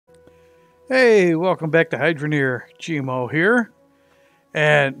Hey, welcome back to Hydroneer. Gmo here.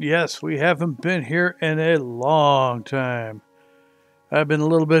 And yes, we haven't been here in a long time. I've been a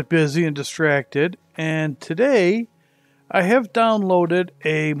little bit busy and distracted, and today I have downloaded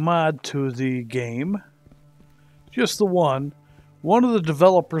a mod to the game. Just the one. One of the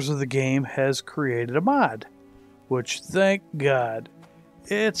developers of the game has created a mod, which, thank God,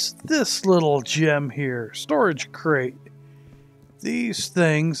 it's this little gem here, storage crate. These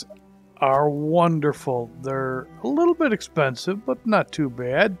things are wonderful. They're a little bit expensive, but not too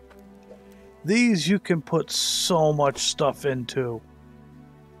bad. These you can put so much stuff into.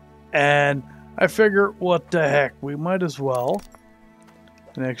 And I figure, what the heck, we might as well.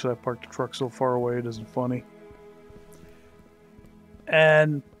 And actually I parked the truck so far away it isn't funny.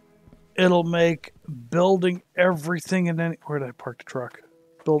 And it'll make building everything and any... Where did I park the truck?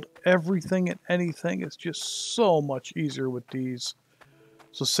 Build everything and anything is just so much easier with these.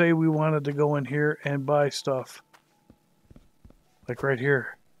 So say we wanted to go in here and buy stuff. Like right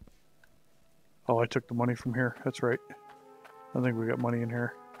here. Oh, I took the money from here. That's right. I think we got money in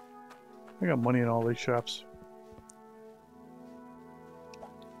here. I got money in all these shops.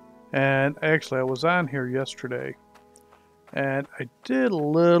 And actually, I was on here yesterday. And I did a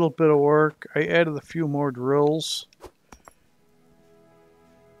little bit of work. I added a few more drills.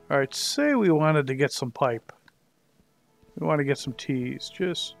 Alright, say we wanted to get some pipe. We want to get some teas.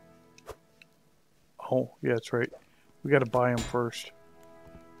 Just... Oh, yeah, that's right. We got to buy them first.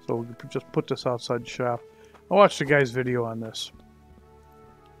 So we can just put this outside the shop. I watched the guy's video on this.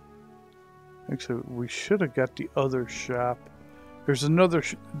 Actually, we should have got the other shop. There's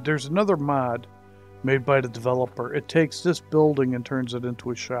another mod made by the developer. It takes this building and turns it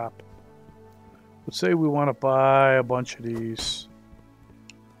into a shop. Let's say we want to buy a bunch of these.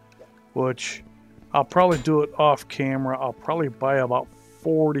 Which... I'll probably do it off camera. I'll probably buy about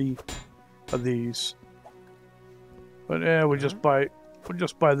 40 of these. But yeah, we'll just buy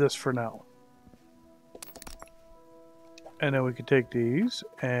this for now. And then we can take these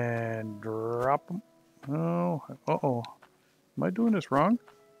and drop them. Oh, uh-oh. Am I doing this wrong?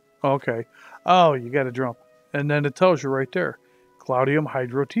 Okay. Oh, you got to jump. And then it tells you right there. Cloudium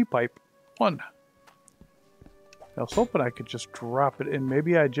Hydro T-Pipe 1. I was hoping I could just drop it in.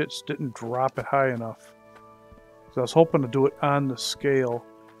 Maybe I just didn't drop it high enough. So I was hoping to do it on the scale.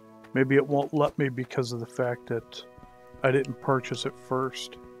 Maybe it won't let me because of the fact that I didn't purchase it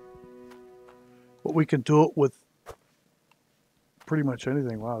first. But we can do it with pretty much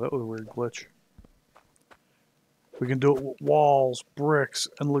anything. Wow, that was a weird glitch. We can do it with walls, bricks,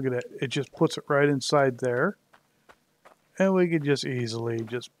 and look at it. It just puts it right inside there. And we can just easily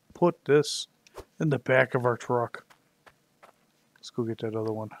just put this in the back of our truck. Let's go get that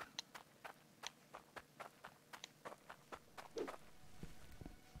other one.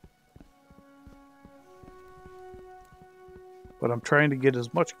 But I'm trying to get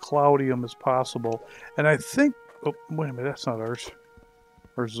as much cloudium as possible. And I think... Oh, wait a minute. That's not ours.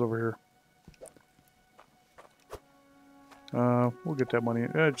 Ours is over here. We'll get that money.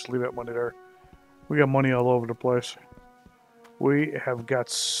 Just leave that money there. We got money all over the place. We have got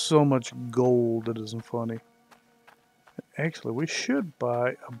so much gold that isn't funny. Actually, we should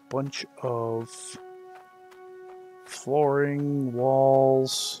buy a bunch of flooring,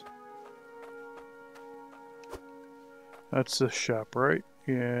 walls. That's this shop, right?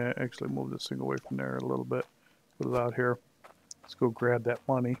 Yeah, actually move this thing away from there a little bit. Put it out here. Let's go grab that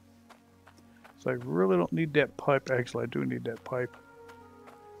money. So I really don't need that pipe. Actually, I do need that pipe.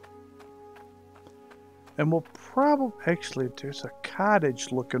 And we'll probably... Actually, there's a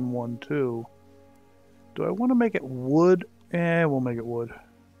cottage-looking one, too. Do I want to make it wood? Eh, we'll make it wood.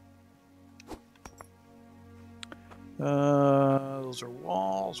 Those are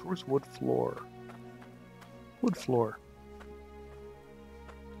walls. Where's wood floor? Wood floor.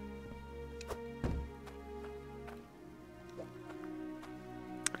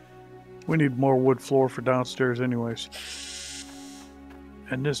 We need more wood floor for downstairs anyways.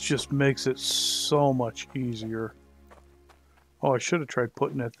 And this just makes it so much easier. Oh, I should have tried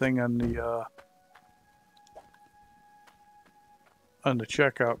putting that thing on the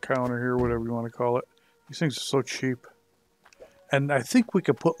checkout counter here, whatever you want to call it. These things are so cheap. And I think we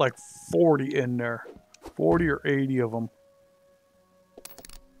could put like 40 in there. 40 or 80 of them.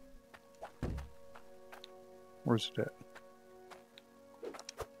 Where's it at?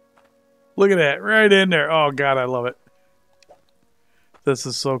 Look at that, right in there. Oh God, I love it. This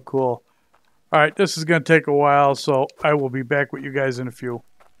is so cool. Alright, this is going to take a while, so I will be back with you guys in a few.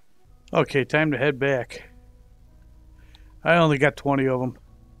 Okay, time to head back. I only got 20 of them.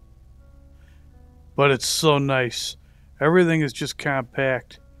 But it's so nice. Everything is just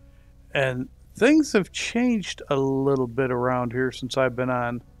compact. And things have changed a little bit around here since I've been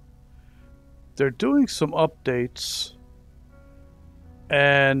on. They're doing some updates.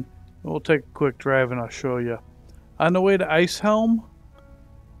 And we'll take a quick drive and I'll show you. On the way to Ice Helm,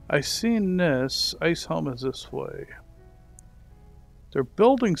 I seen this. Ice Helm is this way. They're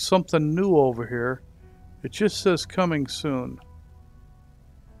building something new over here. It just says coming soon.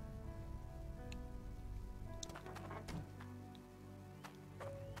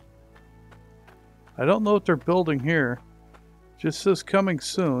 I don't know what they're building here. It just says coming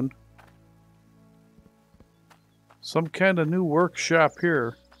soon. Some kind of new workshop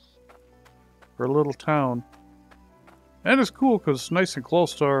here. For a little town. And it's cool because it's nice and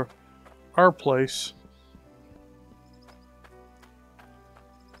close to our place.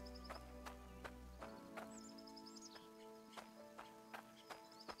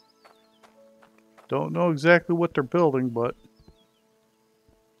 Don't know exactly what they're building, but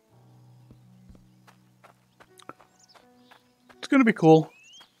it's going to be cool.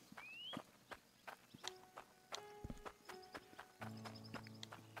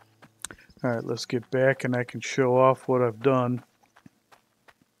 Alright, let's get back and I can show off what I've done.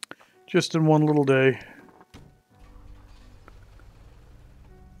 Just in one little day.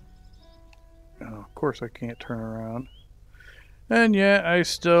 Oh, of course I can't turn around. And yeah, I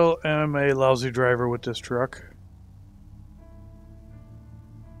still am a lousy driver with this truck.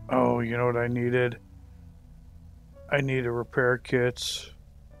 Oh, you know what I needed? I needed repair kits.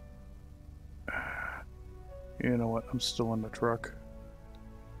 You know what? I'm still in the truck.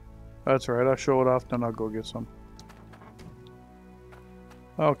 That's right, I'll show it off, then I'll go get some.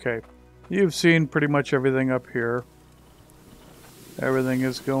 Okay, you've seen pretty much everything up here. Everything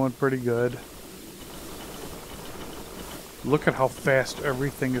is going pretty good. Look at how fast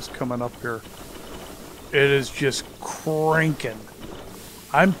everything is coming up here. It is just cranking.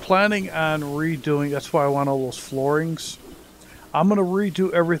 I'm planning on redoing, that's why I want all those floorings. I'm going to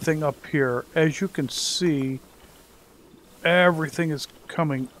redo everything up here. As you can see, everything is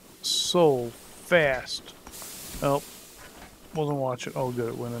coming so fast. Oh, wasn't watching. Oh, good,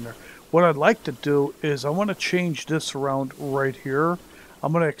 it went in there. What I'd like to do is I want to change this around right here.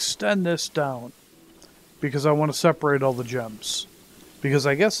 I'm going to extend this down because I want to separate all the gems. Because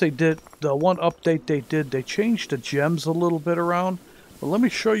I guess they did, the one update they did, they changed the gems a little bit around. But let me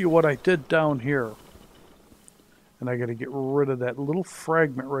show you what I did down here. And I got to get rid of that little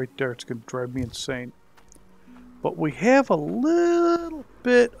fragment right there. It's going to drive me insane. But we have a little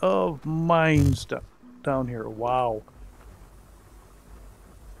bit of mines down here. Wow.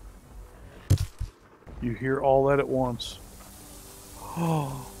 You hear all that at once.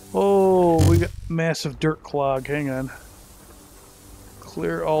 Oh, we got massive dirt clog. Hang on.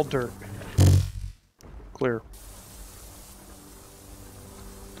 Clear all dirt. Clear.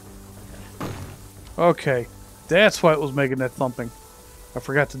 Okay. That's why it was making that thumping. I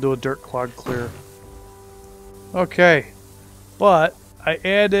forgot to do a dirt clog clear. Okay, but I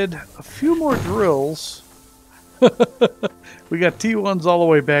added a few more drills. We got T1s all the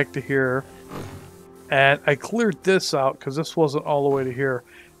way back to here. And I cleared this out because this wasn't all the way to here.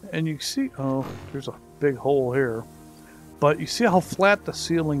 And you see, oh, there's a big hole here. But you see how flat the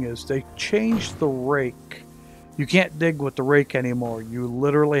ceiling is? They changed the rake. You can't dig with the rake anymore. You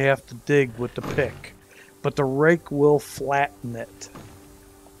literally have to dig with the pick. But the rake will flatten it.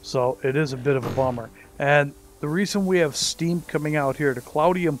 So it is a bit of a bummer. And the reason we have steam coming out here, the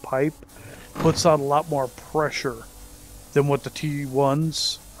Cloudium pipe puts out a lot more pressure than what the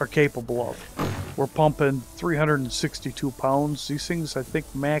T1s are capable of. We're pumping 362 pounds. These things, I think,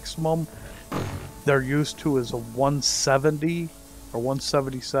 maximum they're used to is a 170 or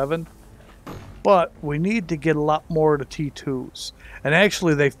 177. But we need to get a lot more of the T2s. And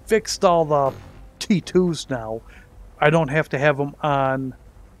actually, they fixed all the T2s now. I don't have to have them on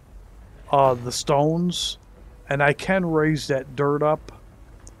the stones. And I can raise that dirt up.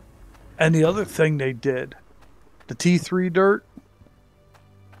 And the other thing they did, the T3 dirt,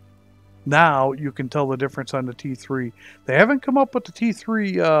 now you can tell the difference on the T3. They haven't come up with the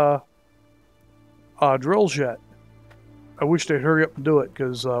T3 drills yet. I wish they'd hurry up and do it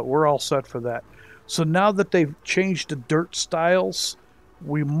because we're all set for that. So now that they've changed the dirt styles,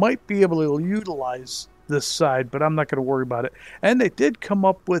 we might be able to utilize this side, but I'm not going to worry about it. And they did come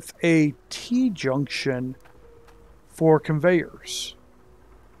up with a T-junction for conveyors.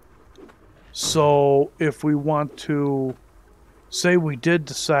 So if we want to, say we did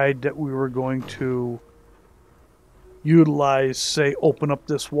decide that we were going to utilize, say, open up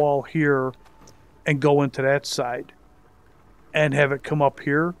this wall here and go into that side and have it come up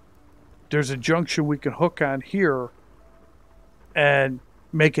here, there's a junction we can hook on here and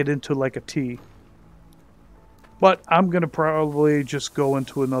make it into like a T. But I'm going to probably just go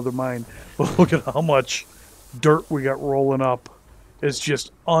into another mine. But look at how much dirt we got rolling up. It's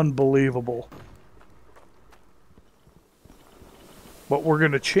just unbelievable. But we're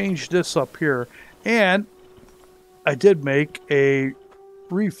going to change this up here. And I did make a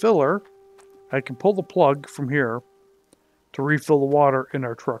refiller. I can pull the plug from here to refill the water in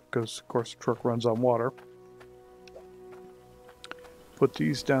our truck, because of course the truck runs on water. Put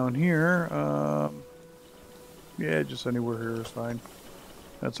these down here. Yeah, just anywhere here is fine.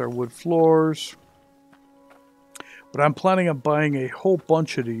 That's our wood floors. But I'm planning on buying a whole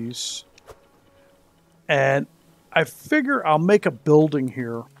bunch of these. And I figure I'll make a building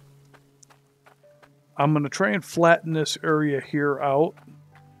here. I'm going to try and flatten this area here out,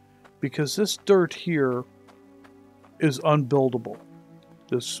 because this dirt here is unbuildable.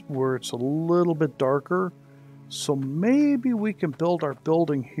 This where it's a little bit darker. So maybe we can build our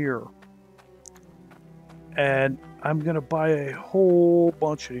building here. And I'm going to buy a whole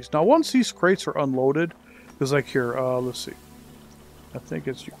bunch of these. Now, once these crates are unloaded, because like here, let's see. I think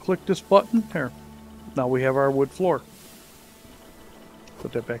it's you click this button. Here. Now we have our wood floor.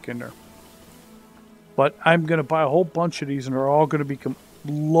 Put that back in there. But I'm going to buy a whole bunch of these, and they're all going to be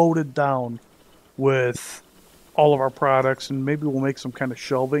loaded down with all of our products, and maybe we'll make some kind of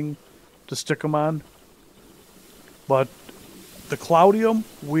shelving to stick them on. But the Cloudium,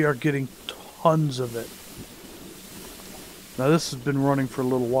 we are getting tons of it. Now this has been running for a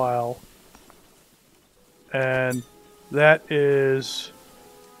little while, and that is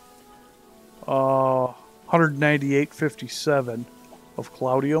 198.57 of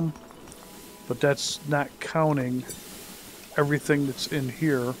Cloudium, but that's not counting everything that's in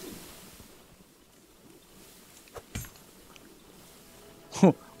here.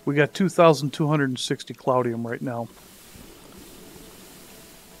 We got 2,260 Cloudium right now.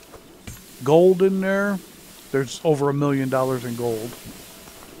 Gold in there. There's over $1 million in gold.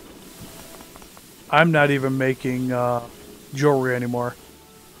 I'm not even making jewelry anymore.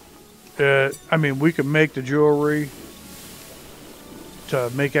 I mean, we can make the jewelry to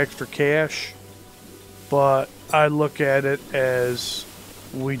make extra cash, but I look at it as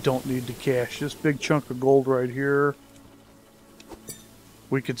we don't need the cash. This big chunk of gold right here,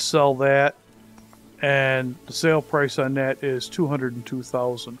 we could sell that, and the sale price on that is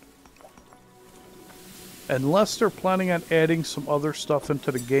 $202,000. Unless they're planning on adding some other stuff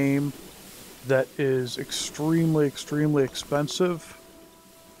into the game that is extremely, extremely expensive.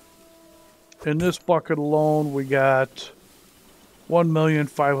 In this bucket alone, we got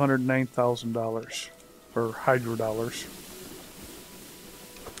 $1,509,000, or Hydro dollars.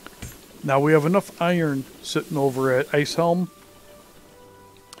 Now we have enough iron sitting over at Ice Helm.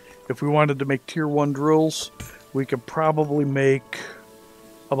 If we wanted to make tier 1 drills, we could probably make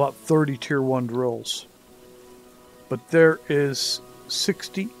about 30 tier 1 drills. But there is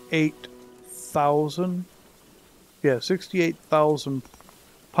 68,000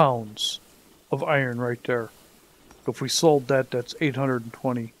 pounds of iron right there. If we sold that, that's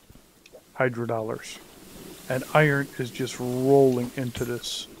 820 Hydro dollars. And iron is just rolling into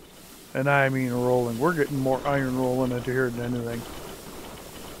this. And I mean rolling. We're getting more iron rolling into here than anything.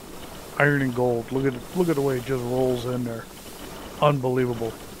 Iron and gold. Look at the way it just rolls in there.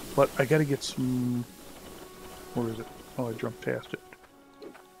 Unbelievable. But I gotta get some... Where is it? Oh, I jumped past it.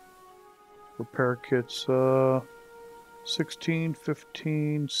 Repair kits, 16,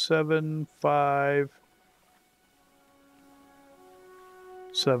 15, 7, 5,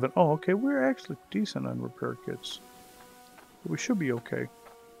 7. Oh, okay, we're actually decent on repair kits. We should be okay.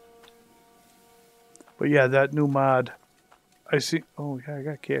 But yeah, that new mod, I see. Oh, yeah, I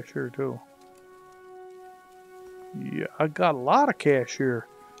got cash here too. Yeah, I got a lot of cash here.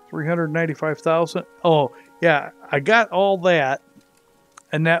 395,000. Oh, yeah, I got all that,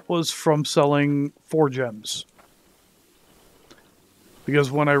 and that was from selling 4 gems.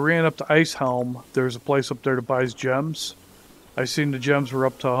 Because when I ran up to Ice Helm, there's a place up there that buys gems. I seen the gems were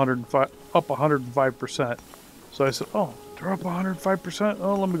up to 105%. So I said, "Oh, they're up 105%.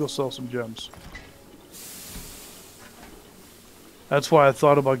 Oh, let me go sell some gems." That's why I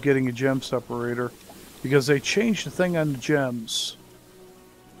thought about getting a gem separator, because they changed the thing on the gems.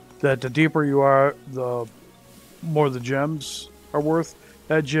 That the deeper you are, the more the gems are worth.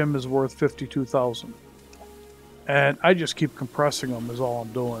 That gem is worth 52,000. And I just keep compressing them is all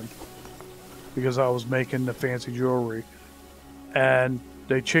I'm doing. Because I was making the fancy jewelry. And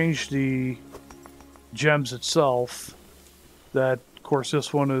they changed the gems itself. That, of course,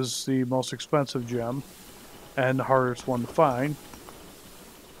 this one is the most expensive gem. And the hardest one to find.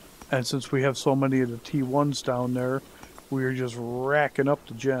 And since we have so many of the T1s down there, we are just racking up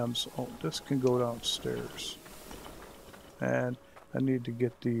the gems. Oh, this can go downstairs. And I need to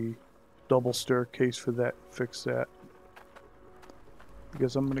get the double staircase for that, fix that.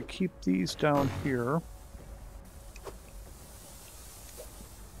 Because I'm going to keep these down here.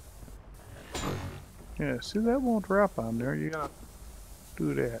 Yeah, see, that won't drop on there. You gotta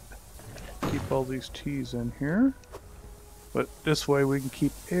do that. Keep all these T's in here. But this way we can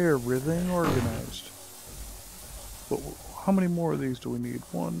keep everything organized. But how many more of these do we need?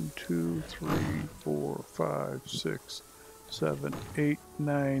 1, 2, 3, 4, 5, 6, 7, 8,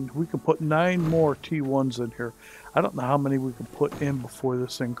 9. We can put 9 more T1s in here. I don't know how many we can put in before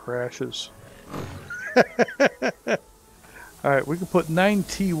this thing crashes. Alright, we can put 9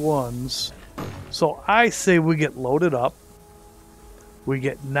 T1s. So I say we get loaded up. We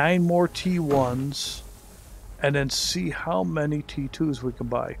get 9 more T1s. And then see how many T2s we can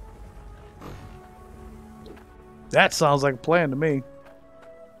buy. That sounds like a plan to me.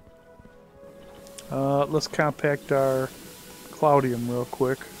 Let's compact our Cloudium real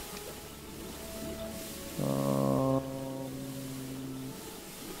quick.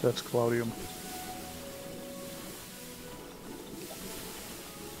 That's Cloudium.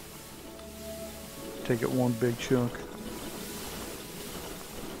 Take it one big chunk.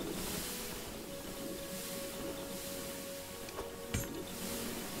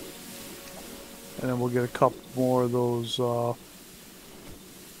 And then we'll get a couple more of those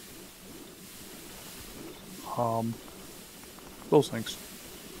things.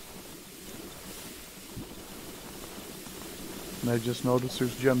 And I just noticed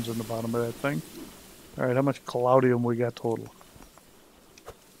there's gems in the bottom of that thing. Alright, how much Cloudium we got total?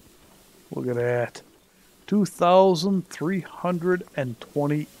 Look at that.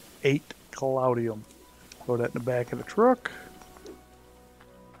 2,328 Cloudium. Throw that in the back of the truck.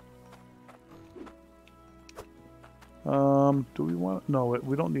 Do we want... No,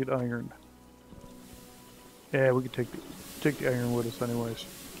 we don't need iron. Yeah, we can take the iron with us anyways.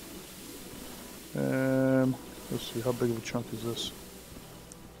 Let's see, how big of a chunk is this?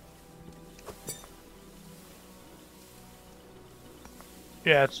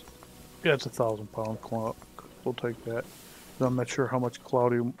 Yeah, it's 1,000 pound clump. We'll take that. I'm not sure how much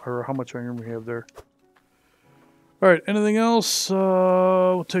Cloudium or how much iron we have there. Alright, anything else?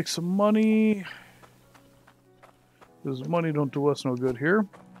 We'll take some money. Because money don't do us no good here.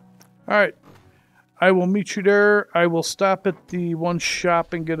 Alright. I will meet you there. I will stop at the one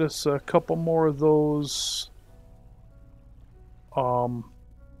shop and get us a couple more of those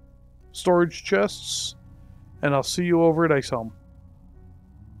storage chests. And I'll see you over at Ice Home.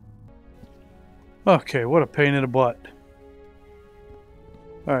 Okay, what a pain in the butt.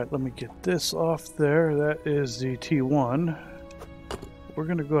 Alright, let me get this off there. That is the T1. We're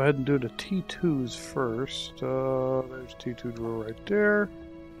going to go ahead and do the T2s first. There's T2 drill right there.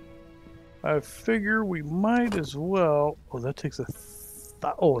 I figure we might as well... Oh, that takes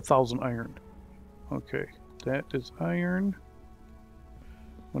 1,000 iron. Okay, that is iron.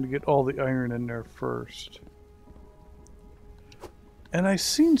 I'm going to get all the iron in there first. And I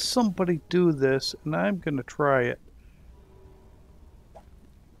seen somebody do this, and I'm going to try it.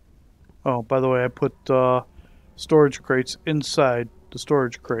 Oh, by the way, I put storage crates inside the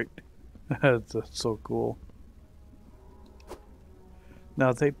storage crate. That's so cool.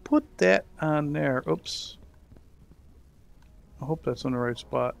 Now they put that on there. Oops. I hope that's in the right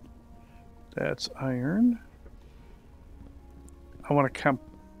spot. That's iron. I want to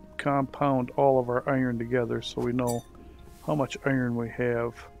compound all of our iron together so we know how much iron we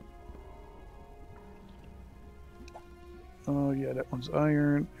have. Oh yeah, that one's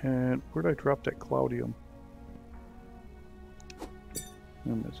iron. And where did I drop that Cloudium?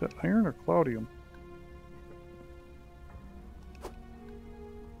 Is that iron or Cloudium?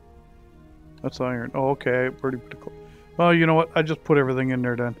 That's iron. Oh, okay. I already put well, you know what? I just put everything in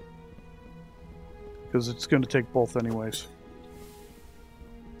there then. Because it's going to take both anyways.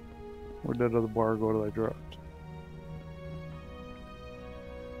 Where'd that other bar go that I dropped?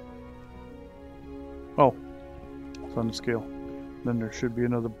 Oh. It's on the scale. Then there should be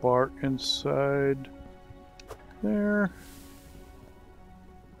another bar inside there.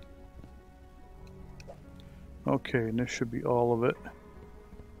 Okay, and this should be all of it.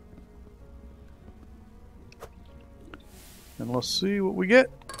 And let's see what we get.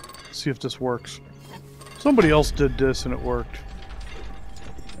 See if this works. Somebody else did this and it worked.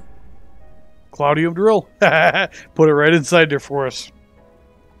 Cloudium drill. Put it right inside there for us.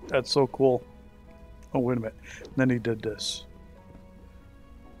 That's so cool. Oh, wait a minute. And then he did this.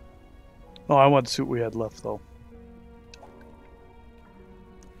 Oh, I want to see what we had left though.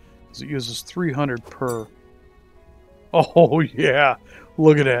 Because it uses 300 per. Oh, yeah.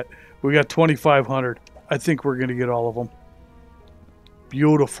 Look at that. We got 2,500. I think we're going to get all of them.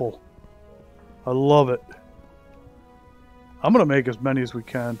 Beautiful. I love it. I'm going to make as many as we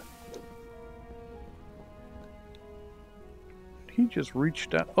can. He just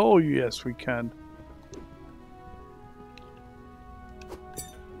reached out. Oh, yes, we can.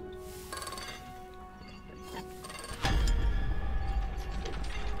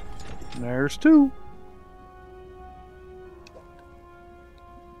 There's 2.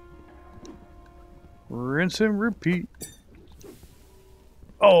 Rinse and repeat.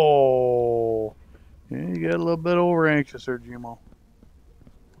 Oh, yeah, you got a little bit over anxious there, Gmo.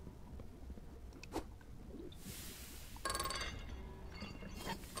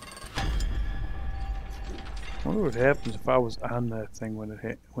 I wonder what happens if I was on that thing when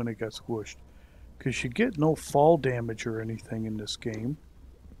it got squished. Because you get no fall damage or anything in this game.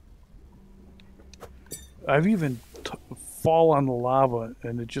 I've even fall on the lava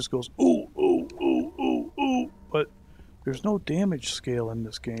and it just goes ooh, ooh, ooh, ooh, ooh. But there's no damage scale in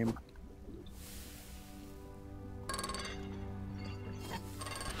this game.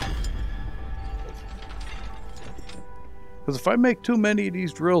 Because if I make too many of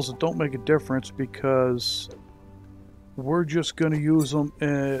these drills, it don't make a difference because we're just going to use them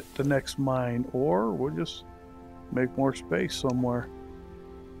at the next mine, or we'll just make more space somewhere.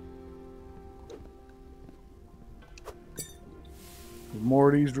 More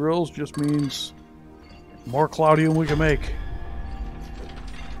of these drills just means more cloudium we can make.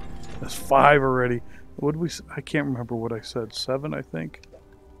 That's 5 already. What did we? I can't remember what I said. 7, I think.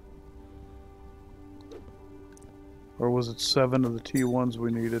 Or was it 7 of the T1s we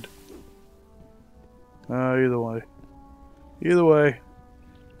needed? Either way. Either way,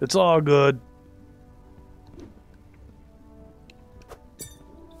 it's all good.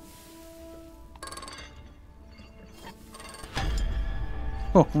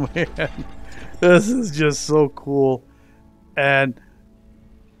 Oh man, this is just so cool. And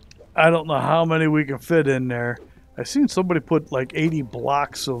I don't know how many we can fit in there. I seen somebody put like 80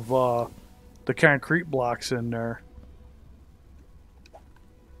 blocks of the concrete blocks in there.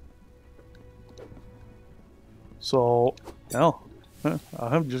 So, well,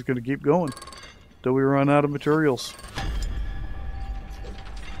 I'm just going to keep going till we run out of materials.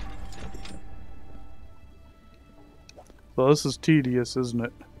 So this is tedious, isn't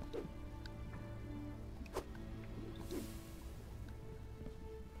it?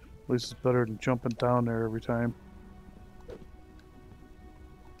 At least it's better than jumping down there every time.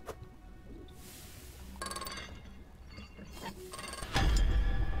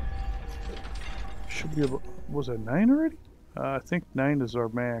 Should be able... Was it 9 already? I think 9 is our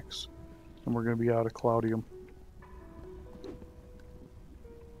max. And we're going to be out of cloudium.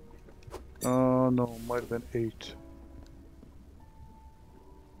 Oh, no, it might have been 8.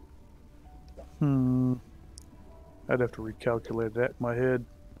 I'd have to recalculate that in my head.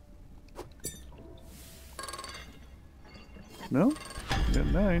 No? Got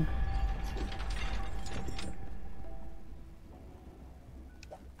 9.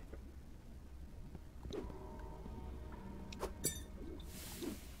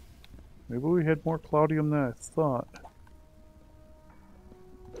 Maybe we had more cloudium than I thought.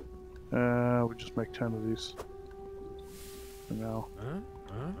 We'll just make 10 of these for now.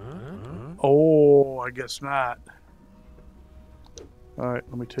 Oh, I guess not. Alright,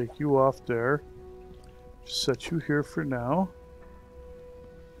 let me take you off there. Just set you here for now.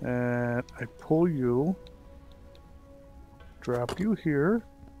 And I pull you. Drop you here.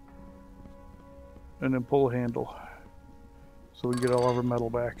 And then pull a handle. So we can get all of our metal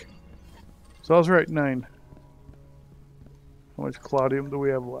back. So I was right, 9. How much cloudium do we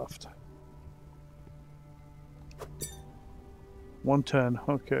have left? 110,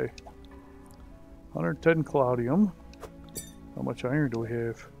 okay. 110 cloudium. How much iron do we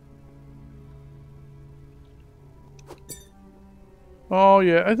have? Oh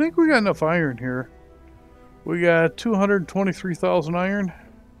yeah, I think we got enough iron here. We got 223,000 iron.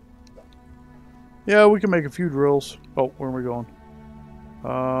 Yeah, we can make a few drills. Oh, where are we going?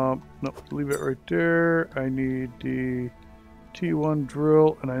 No, leave it right there. I need the T1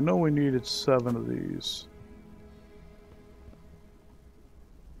 drill, and I know we needed 7 of these.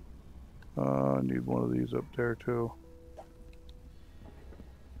 I need one of these up there too.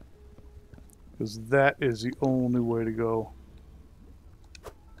 Because that is the only way to go.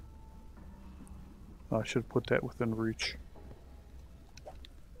 I should put that within reach.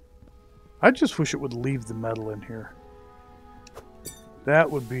 I just wish it would leave the metal in here. That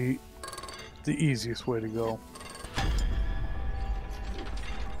would be the easiest way to go.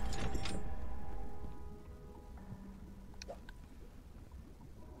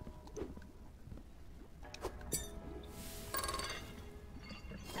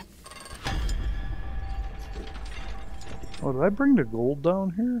 Oh, did I bring the gold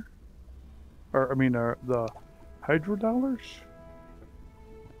down here? Or, I mean, the hydro dollars?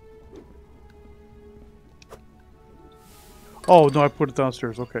 Oh, no, I put it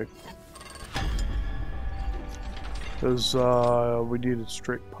downstairs. Okay. Because we needed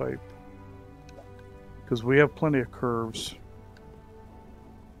straight pipe. Because we have plenty of curves.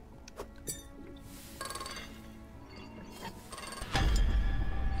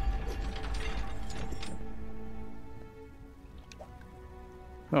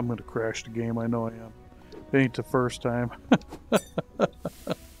 I'm going to crash the game. I know I am. It ain't the first time.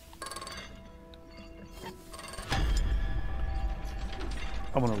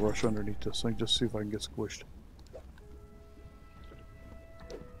 I'm going to rush underneath this thing just to see if I can get squished.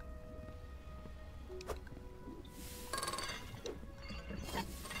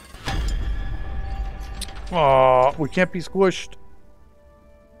 Oh, we can't be squished.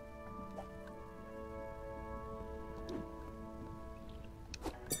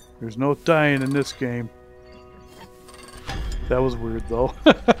 There's no dying in this game. That was weird, though.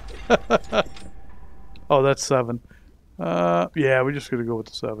 Oh, that's 7. Yeah, we're just going to go with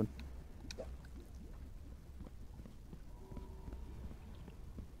the 7.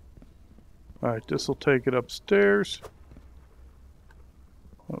 Alright, this will take it upstairs.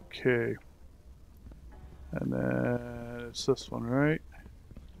 Okay. And then it's this one, right?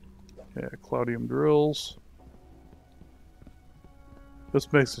 Yeah, Cloudium drills.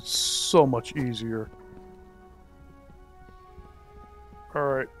 This makes it so much easier.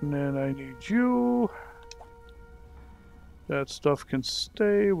 Alright, and then I need you. That stuff can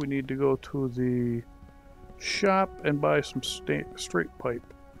stay. We need to go to the shop and buy some straight pipe.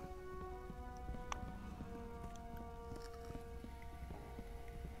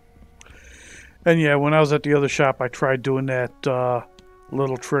 And yeah, when I was at the other shop, I tried doing that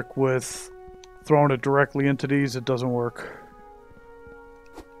little trick with throwing it directly into these. It doesn't work.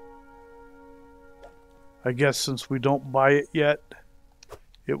 I guess since we don't buy it yet,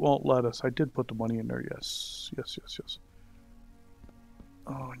 it won't let us. I did put the money in there, yes. Yes, yes, yes.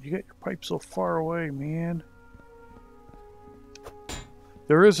 Oh, you get your pipe so far away, man.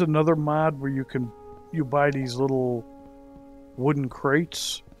 There is another mod where you buy these little wooden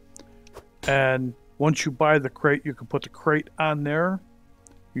crates. And once you buy the crate, you can put the crate on there.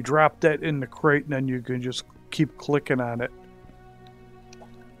 You drop that in the crate, and then you can just keep clicking on it.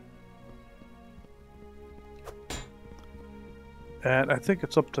 And I think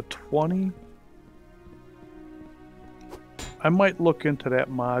it's up to 20. I might look into that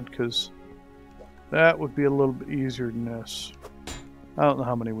mod, because that would be a little bit easier than this. I don't know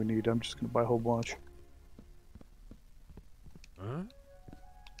how many we need. I'm just going to buy a whole bunch. Huh?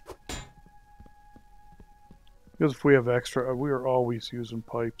 Because if we have extra, we are always using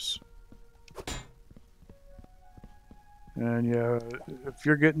pipes. And yeah, if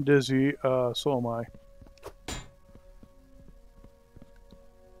you're getting dizzy, so am I.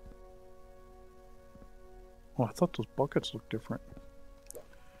 Oh, I thought those buckets looked different.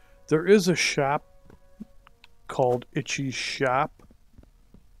 There is a shop called Itchy's Shop.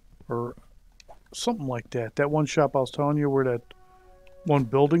 Or something like that. That one shop I was telling you where that one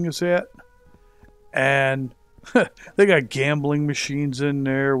building is at. And they got gambling machines in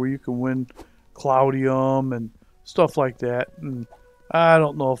there where you can win Cloudium and stuff like that. And I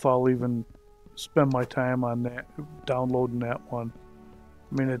don't know if I'll even spend my time on that, downloading that one.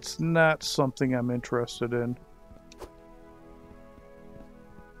 I mean, it's not something I'm interested in.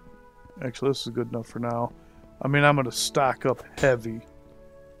 Actually, this is good enough for now. I mean, I'm going to stock up heavy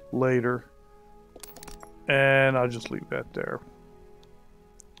later. And I'll just leave that there.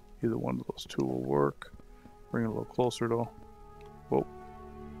 Either one of those two will work. Bring it a little closer, though. Whoa.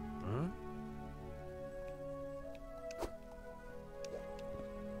 Huh?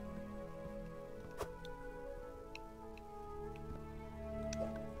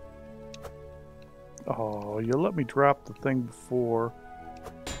 Oh, you let me drop the thing before.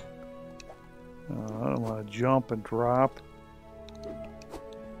 I don't want to jump and drop.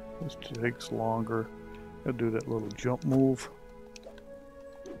 This takes longer. I'll do that little jump move.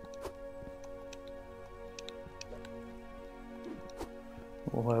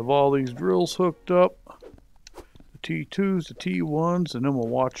 We'll have all these drills hooked up. The T2s, the T1s, and then we'll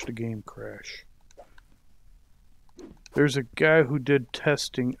watch the game crash. There's a guy who did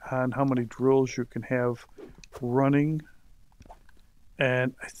testing on how many drills you can have running.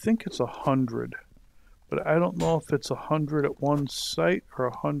 And I think it's 100. But I don't know if it's 100 at one site or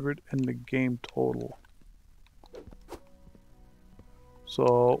 100 in the game total.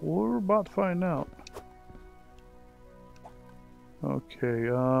 So we're about to find out. Okay,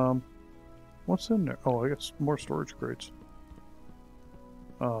 what's in there? Oh, I got more storage crates.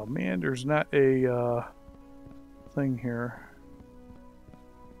 Oh man, there's not a thing here.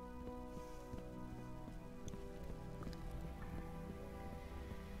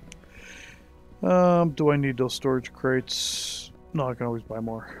 Do I need those storage crates? No, I can always buy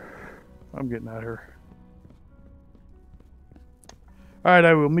more. I'm getting out of here. Alright,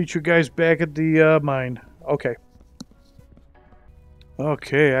 I will meet you guys back at the mine. Okay.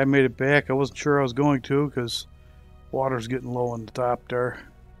 Okay, I made it back. I wasn't sure I was going to because water's getting low on the top there.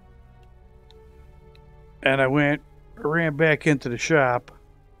 And I ran back into the shop.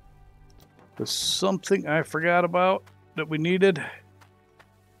 There's something I forgot about that we needed.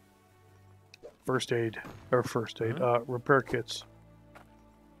 Repair kits.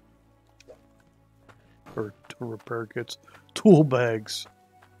 Or repair kits. Tool bags.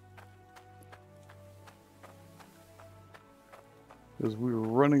 Because we were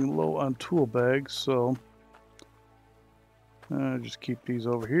running low on tool bags, so just keep these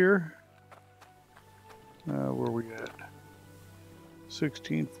over here. Where are we at?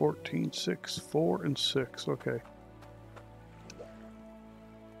 16, 14, 6, 4, and 6. Okay.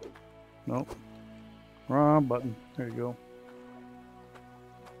 Nope. Wrong button. There you go.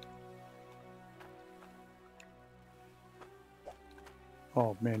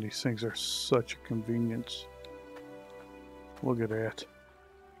 Oh man, these things are such a convenience. Look at that.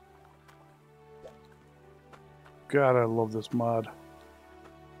 God, I love this mod.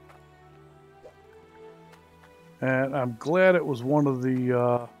 And I'm glad it was one of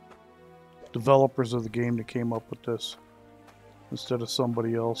the developers of the game that came up with this instead of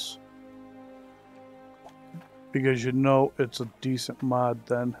somebody else. Because you know it's a decent mod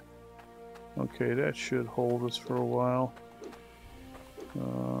then. Okay, that should hold us for a while.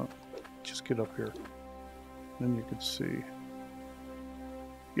 Just get up here. Then you can see.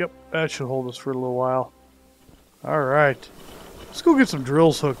 Yep, that should hold us for a little while. Alright. Let's go get some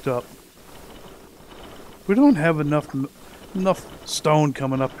drills hooked up. We don't have enough stone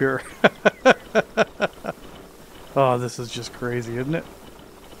coming up here. Oh, this is just crazy, isn't it?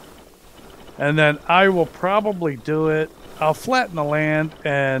 And then I will probably do it. I'll flatten the land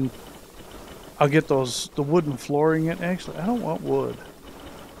and I'll get the wooden flooring in. Actually, I don't want wood.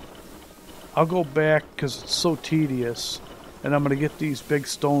 I'll go back because it's so tedious. And I'm going to get these big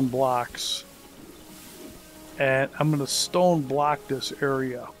stone blocks. And I'm going to stone block this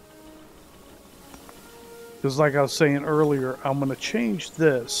area. Because like I was saying earlier, I'm going to change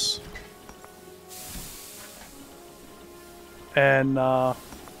this. And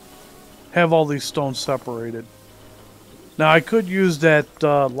have all these stones separated. Now I could use that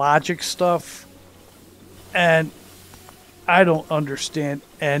logic stuff. And I don't understand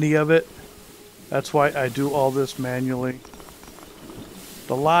any of it. That's why I do all this manually.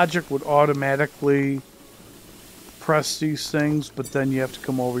 The logic would automatically press these things, but then you have to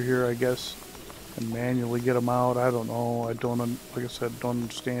come over here, I guess, and manually get them out. I don't know. I don't, like I said, don't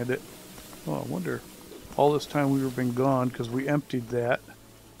understand it. Oh, I wonder, all this time we've been gone because we emptied that.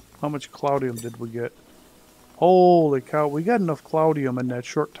 How much cloudium did we get? Holy cow, we got enough cloudium in that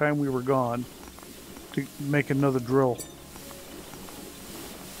short time we were gone to make another drill.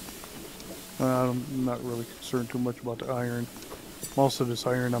 I'm not really concerned too much about the iron. Most of this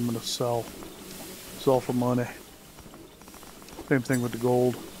iron I'm going to sell for money. Same thing with the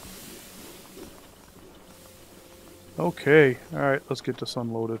gold. Okay, alright, let's get this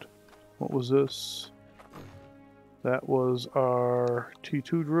unloaded. What was this? That was our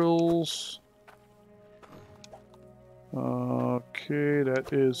T2 drills. Okay, that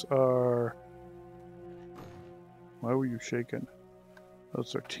is our... Why were you shaking?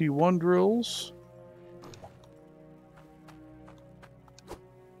 Those are T1 drills.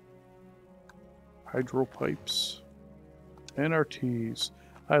 Hydro pipes. And our T's.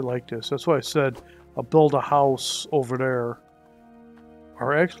 I like this. That's why I said I'll build a house over there.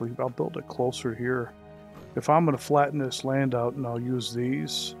 Or actually, I'll build it closer here. If I'm going to flatten this land out and I'll use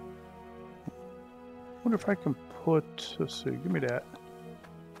these. I wonder if I can put... Let's see. Give me that.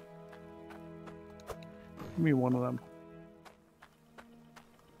 Give me one of them.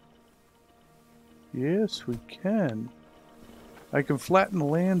 Yes, we can. I can flatten the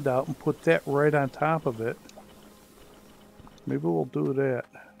land out and put that right on top of it. Maybe we'll do that.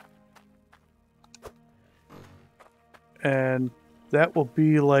 And that will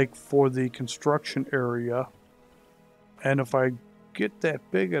be like for the construction area. And if I get that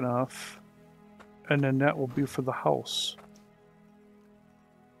big enough, and then that will be for the house.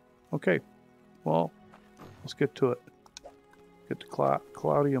 Okay, well, let's get to it. Get the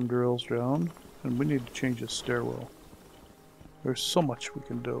cloudium drills down. And we need to change the stairwell. There's so much we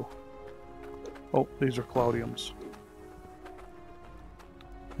can do. Oh, these are cloudiums.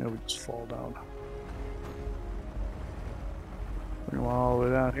 Yeah, we just fall down. Bring them all the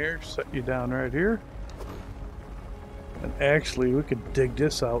way down here. Set you down right here. And actually, we could dig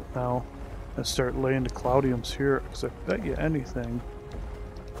this out now and start laying the cloudiums here. Because I bet you anything,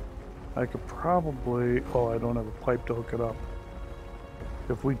 I could probably... Oh, I don't have a pipe to hook it up.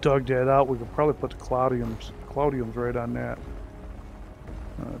 If we dug that out, we could probably put the cloudiums right on that.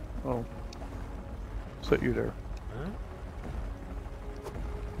 Oh. Set you there. Huh?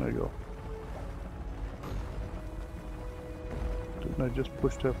 There you go. Didn't I just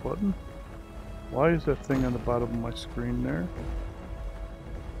push that button? Why is that thing on the bottom of my screen there?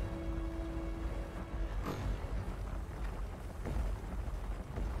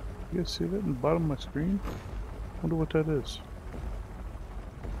 You guys see that in the bottom of my screen? Wonder what that is.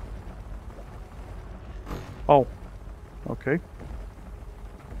 Oh. Okay.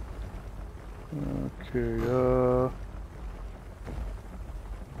 Okay,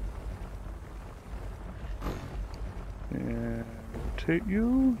 and rotate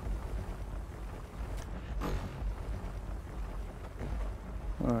you.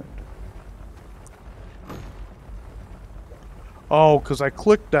 Alright. Oh, because I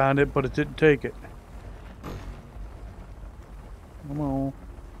clicked on it, but it didn't take it. Come on.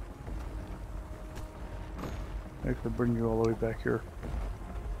 Actually, bring you all the way back here.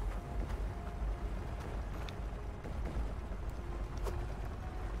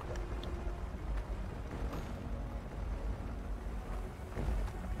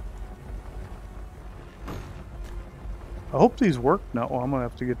 I hope these work now. Oh, I'm gonna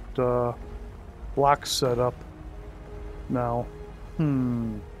have to get blocks set up now.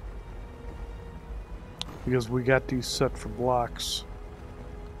 Because we got these set for blocks.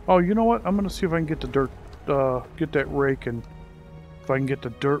 Oh, you know what? I'm gonna see if I can get the dirt, get that rake, and if I can get the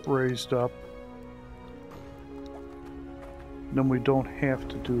dirt raised up. Then we don't have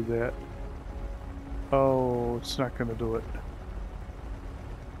to do that. Oh, it's not gonna do it.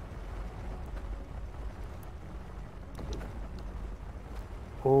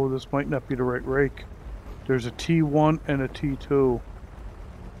 Oh, this might not be the right rake. There's a T1 and a T2.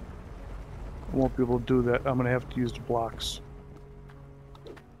 I won't be able to do that. I'm going to have to use the blocks.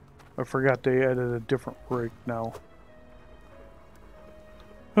 I forgot they added a different rake now.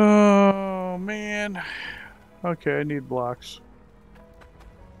 Oh, man. Okay, I need blocks.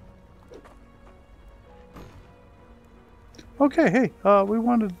 Okay, hey, we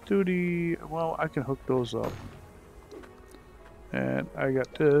wanted to do the... Well, I can hook those up. And I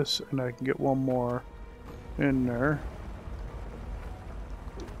got this, and I can get one more in there.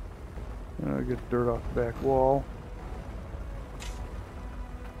 And I get dirt off the back wall.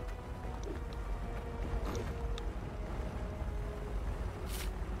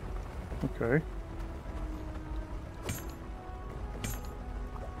 Okay.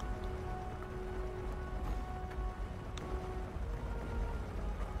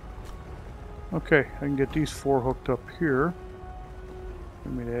 Okay, I can get these 4 hooked up here.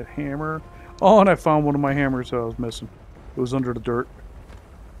 Give me that hammer. Oh, and I found one of my hammers that I was missing. It was under the dirt.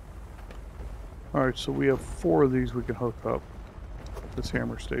 Alright, so we have 4 of these we can hook up. This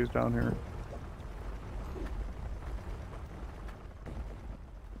hammer stays down here.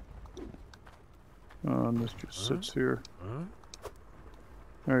 And this just sits here.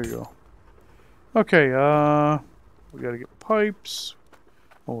 There you go. Okay, we gotta get pipes.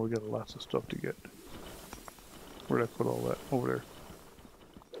 Oh, we got lots of stuff to get. Where'd I put all that? Over there.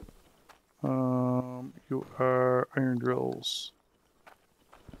 You are iron drills.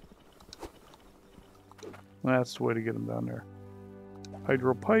 That's the way to get them down there.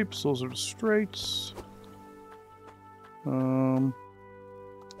 Hydro pipes, those are the straights.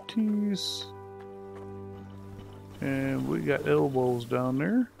 T's. And we got elbows down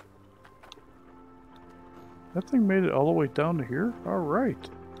there. That thing made it all the way down to here? Alright.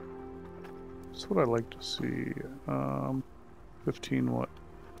 That's what I like to see. 15 what?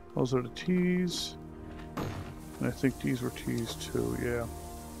 Those are the T's. And I think these were T's too, yeah.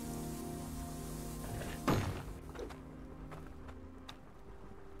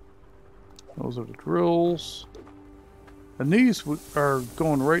 Those are the drills. And these are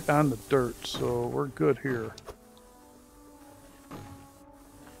going right on the dirt, so we're good here.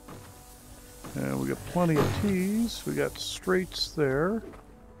 And we got plenty of T's. We got straights there.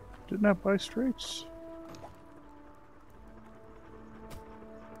 Didn't I buy straights?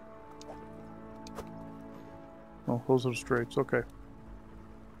 Oh, those are the straights. Okay.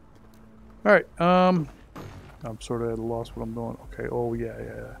 Alright, I'm sort of at a loss what I'm doing. Okay, oh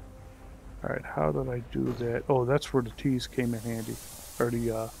yeah. Alright, how did I do that? Oh, that's where the T's came in handy. Or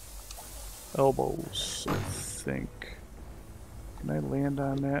the elbows, I think. Can I land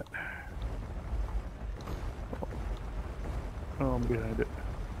on that? Oh, I'm behind it.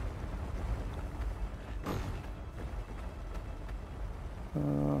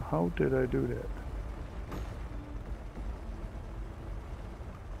 How did I do that?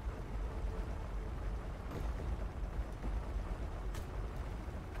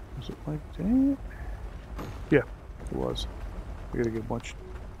 Was it like that? Yeah, it was. We gotta get a bunch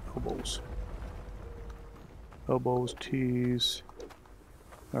of elbows. Elbows, T's.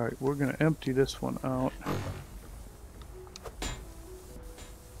 Alright, we're gonna empty this one out.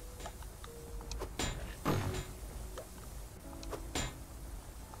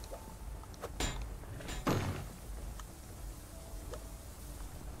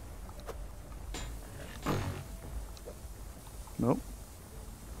 Nope.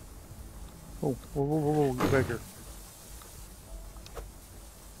 Oh, whoa, whoa, whoa, whoa, get back here.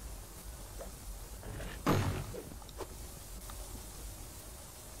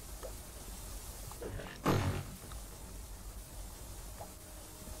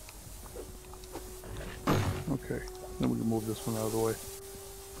 Okay, then we can move this one out of the way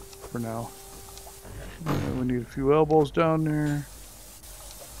for now. And we need a few elbows down there.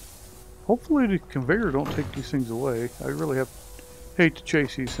 Hopefully the conveyor don't take these things away. I really hate to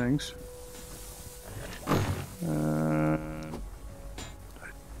chase these things. I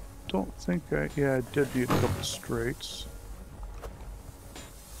don't think yeah, I did need a couple straights.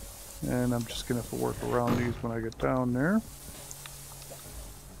 And I'm just gonna have to work around these when I get down there.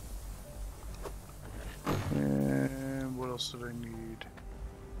 And what else did I need?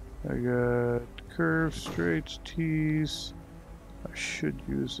 I got curves, straights, T's. I should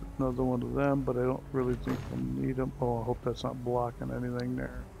use another one of them, but I don't really think I'll need them. Oh, I hope that's not blocking anything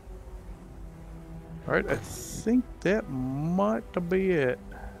there. Alright, I think that might be it.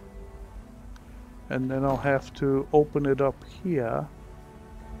 And then I'll have to open it up here.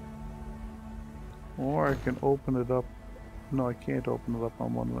 Or I can open it up. No, I can't open it up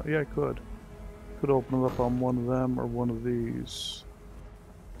on one of them. Yeah, I could. Could open it up on one of them or one of these.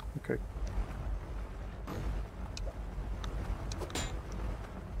 Okay.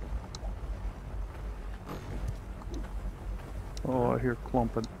 Oh, I hear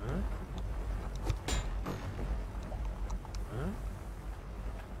clumping.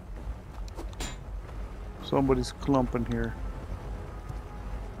 Somebody's clumping here.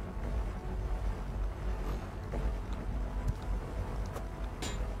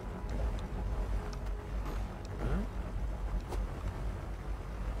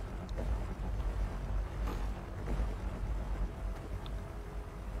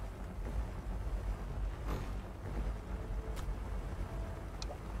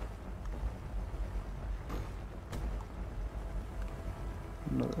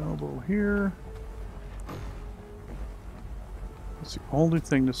 Another elbow here. That's the only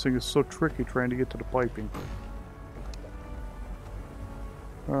thing. This thing is so tricky trying to get to the piping.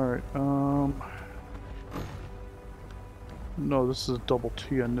 Alright, no, this is a double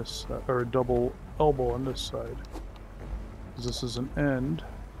T on this side, or a double elbow on this side. This is an end.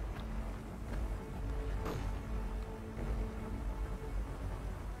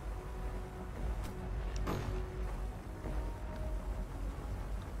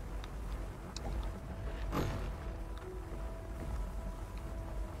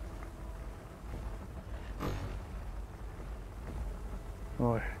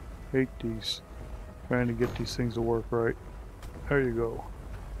 Oh, I hate these. Trying to get these things to work right. There you go.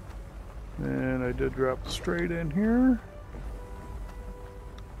 And I did drop the straight in here.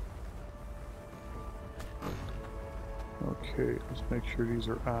 Okay, let's make sure these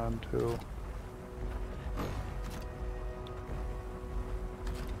are on too.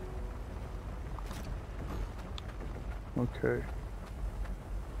 Okay.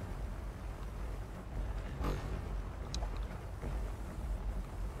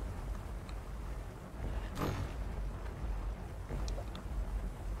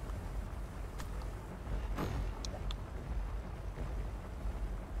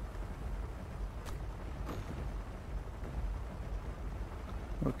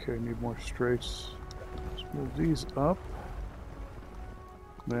 Okay, need more straights. Let's move these up.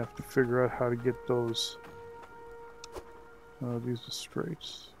 I'm gonna have to figure out how to get those. These are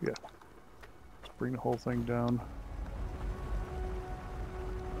straights. Yeah. Let's bring the whole thing down.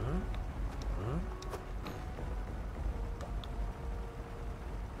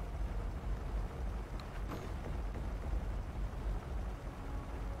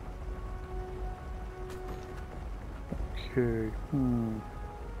 Okay.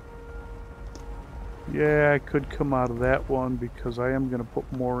 Yeah, I could come out of that one because I am going to put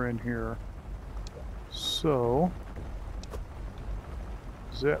more in here. So,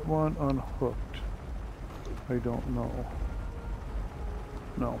 Is that one unhooked? I don't know.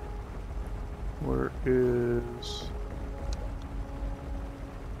 No. Where is...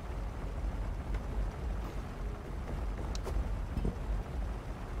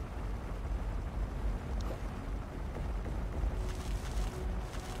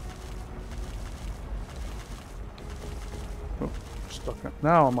 Oh, stuck on...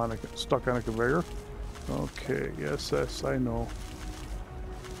 Now I'm on a, stuck on a conveyor. Okay, yes, I know.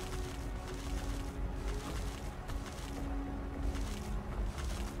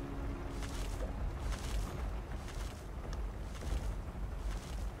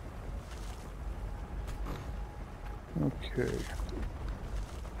 Okay.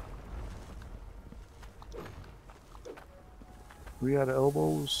 We out of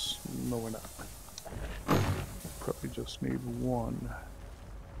elbows? No, we're not. Probably just need one.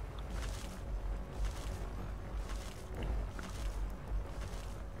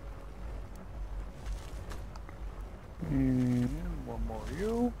 And one more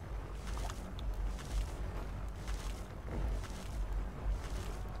you.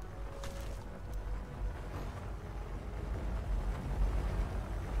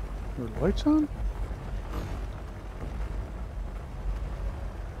 Are the lights on?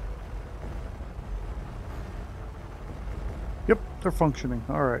 Yep, they're functioning.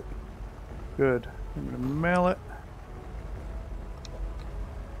 Alright. Good. I'm gonna mail it.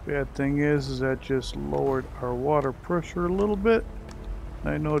 Bad thing is that just lowered our water pressure a little bit.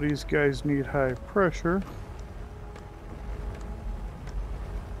 I know these guys need high pressure.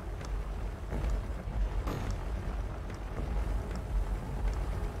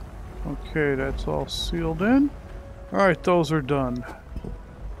 Okay, that's all sealed in. Alright, those are done.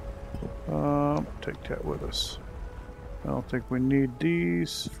 Take that with us. I don't think we need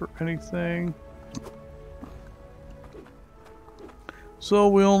these for anything. So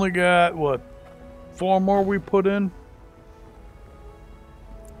we only got, what, 4 more we put in?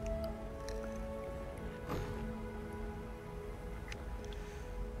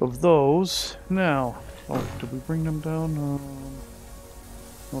 Of those. Now, oh, did we bring them down?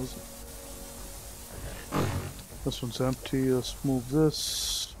 What was it? This one's empty. Let's move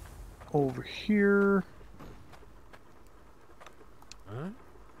this over here.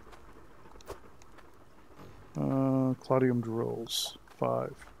 Claudium drills.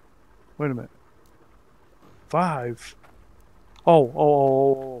 5. Wait a minute. 5?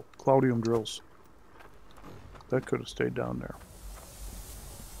 Oh, Claudium drills. That could have stayed down there.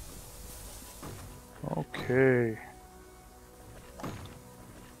 Okay.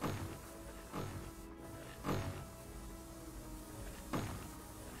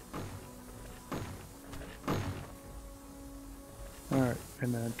 Alright,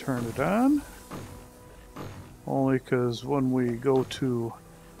 and then turn it on. Only because when we go to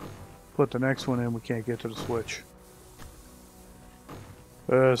put the next one in, we can't get to the switch.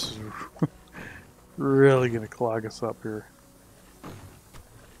 This is really going to clog us up here.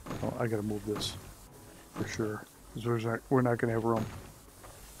 Oh, I got to move this for sure, because we're not going to have room.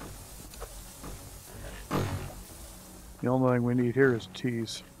 The only thing we need here is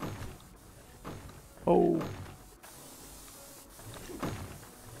T's. Oh.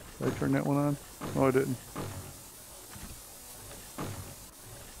 Did I turn that one on? No, I didn't.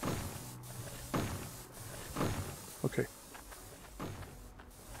 Okay.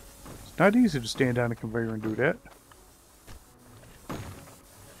 It's not easy to stand on a conveyor and do that.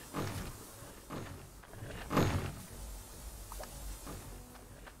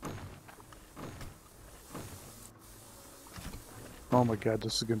 Oh my god,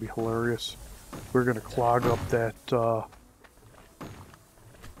 this is going to be hilarious. We're going to clog up that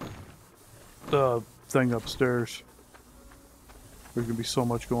thing upstairs. There's going to be so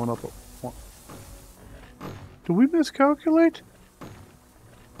much going up at once. Did we miscalculate?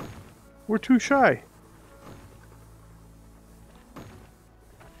 We're too shy.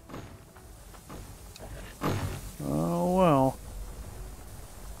 Oh well.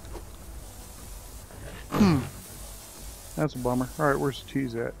 That's a bummer. Alright, where's the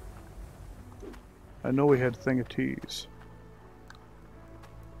T's at? I know we had a thing of T's.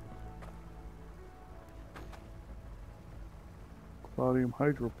 Claudium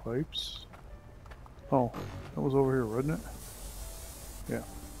hydro pipes. Oh, that was over here, wasn't it? Yeah.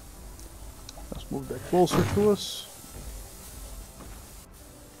 Let's move that closer to us.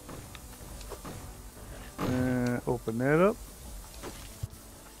 And open that up.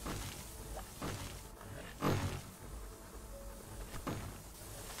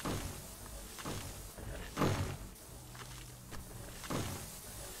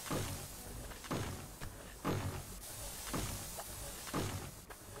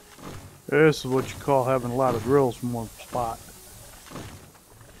 This is what you call having a lot of drills in one spot.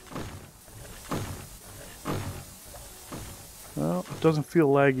 Well, it doesn't feel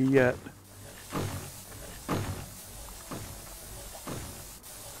laggy yet.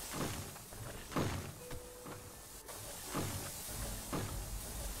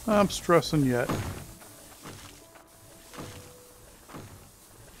 I'm stressing yet.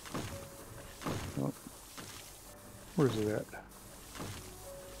 Oh, where's it at?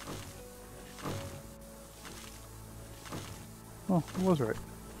 Oh, it was right.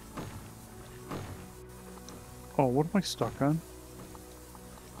 Oh, what am I stuck on?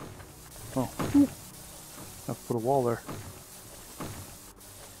 Oh, I put a wall there.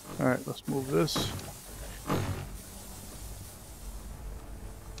 Alright, let's move this.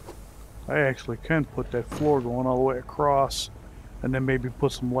 I actually can put that floor going all the way across and then maybe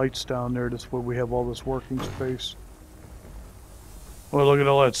put some lights down there. This way we have all this working space. Oh, look at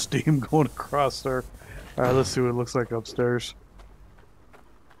all that steam going across there. Alright, let's see what it looks like upstairs.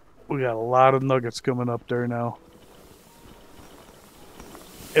 We got a lot of nuggets coming up there now.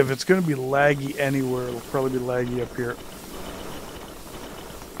 If it's going to be laggy anywhere, it'll probably be laggy up here.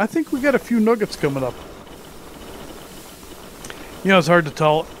 I think we got a few nuggets coming up. You know, it's hard to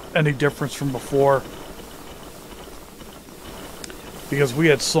tell any difference from before, because we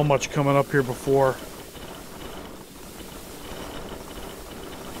had so much coming up here before.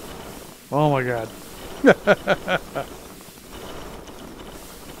 Oh my god.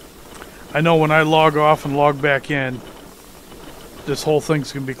 I know when I log off and log back in, this whole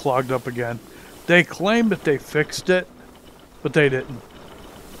thing's gonna be clogged up again. They claim that they fixed it, but they didn't.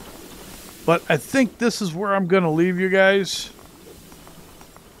 But I think this is where I'm gonna leave you guys.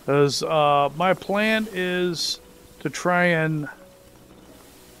 Because my plan is to try and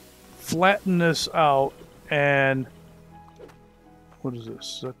flatten this out. And what is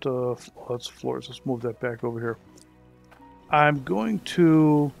this? That oh, that's floors. Let's move that back over here. I'm going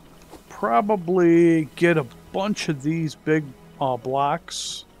to probably get a bunch of these big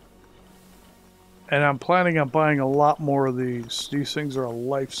blocks, and I'm planning on buying a lot more of these. These things are a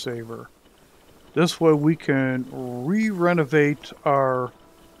lifesaver. This way we can re-renovate our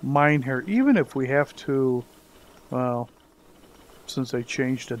mine here, even if we have to, well, since they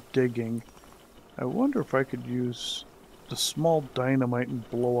changed the digging, I wonder if I could use the small dynamite and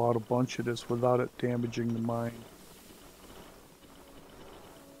blow out a bunch of this without it damaging the mine.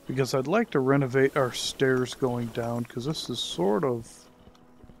 Because I'd like to renovate our stairs going down, because this is sort of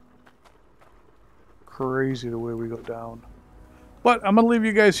crazy the way we go down. But I'm going to leave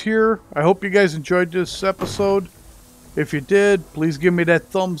you guys here. I hope you guys enjoyed this episode. If you did, please give me that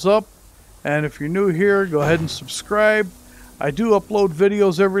thumbs up. And if you're new here, go ahead and subscribe. I do upload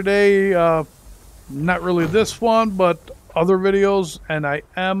videos every day. Not really this one, but other videos. And I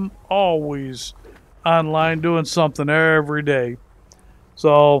am always online doing something every day.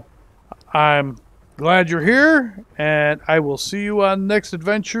 So I'm glad you're here. And I will see you on the next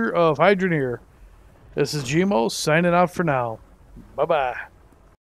adventure of Hydroneer. This is Gmo signing out for now. Bye-bye.